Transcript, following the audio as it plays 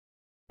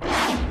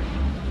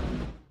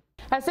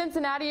As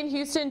Cincinnati and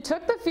Houston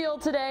took the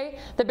field today,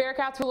 the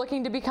Bearcats were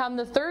looking to become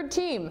the third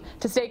team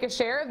to stake a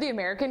share of the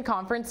American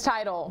Conference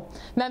title.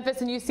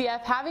 Memphis and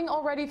UCF having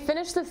already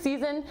finished the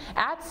season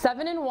at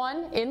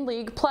 7-1 in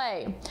league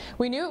play.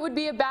 We knew it would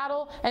be a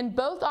battle, and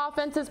both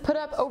offenses put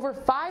up over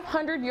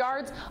 500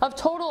 yards of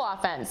total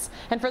offense.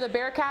 And for the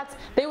Bearcats,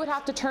 they would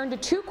have to turn to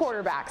two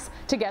quarterbacks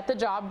to get the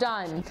job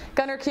done.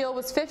 Gunnar Kiel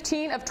was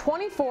 15 of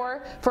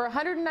 24 for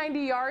 190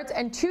 yards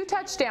and 2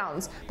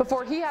 touchdowns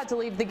before he had to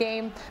leave the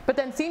game, but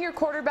then senior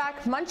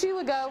quarterback Munchie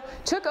Legault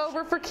took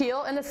over for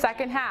Kiel in the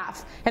second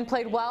half and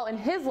played well in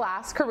his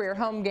last career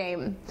home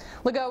game.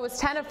 Legault was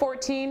 10 of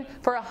 14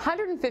 for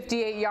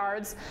 158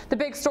 yards. The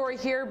big story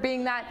here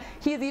being that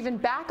he is even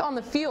back on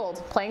the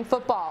field playing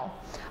football.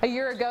 A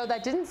year ago,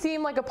 that didn't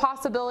seem like a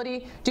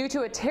possibility due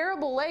to a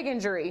terrible leg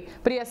injury,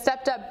 but he has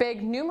stepped up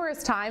big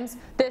numerous times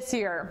this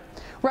year.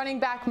 Running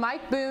back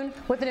Mike Boone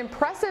with an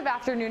impressive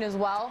afternoon as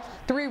well,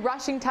 3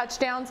 rushing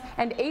touchdowns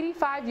and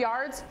 85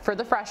 yards for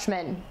the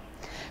freshman.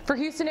 For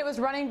Houston, it was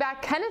running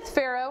back Kenneth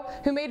Farrow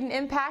who made an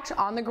impact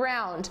on the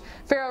ground.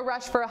 Farrow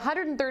rushed for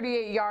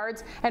 138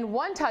 yards and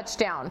 1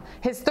 touchdown,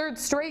 his 3rd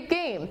straight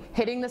game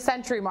hitting the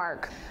century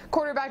mark.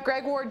 Quarterback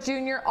Greg Ward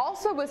Jr.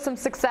 also with some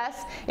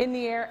success in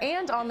the air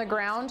and on the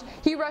ground.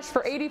 He rushed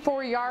for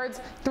 84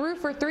 yards, threw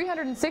for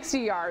 360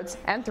 yards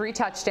and 3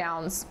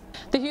 touchdowns.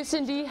 The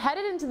Houston D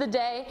headed into the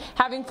day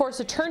having forced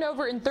a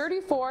turnover in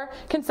 34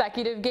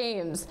 consecutive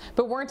games,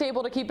 but weren't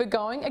able to keep it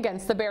going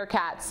against the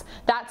Bearcats.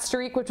 That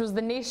streak, which was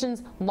the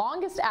nation's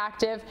longest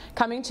active,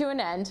 coming to an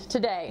end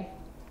today.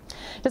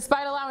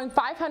 Despite allowing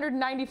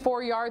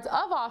 594 yards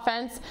of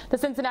offense, the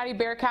Cincinnati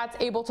Bearcats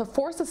able to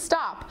force a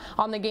stop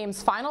on the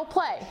game's final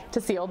play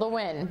to seal the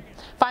win.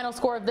 Final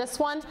score of this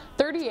one,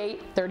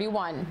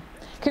 38-31.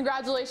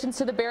 Congratulations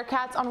to the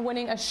Bearcats on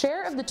winning a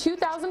share of the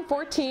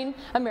 2014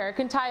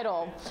 American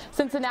title.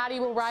 Cincinnati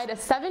will ride a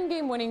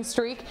 7-game winning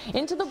streak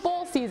into the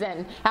bowl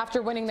season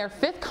after winning their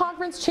 5th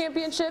conference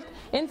championship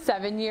in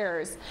 7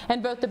 years.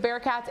 And both the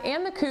Bearcats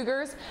and the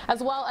Cougars,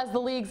 as well as the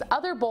league's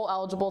other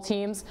bowl-eligible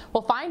teams,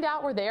 will find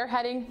out where they are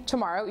heading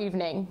tomorrow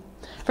evening.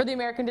 For the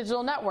American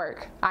Digital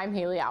Network, I'm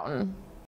Haley Outen.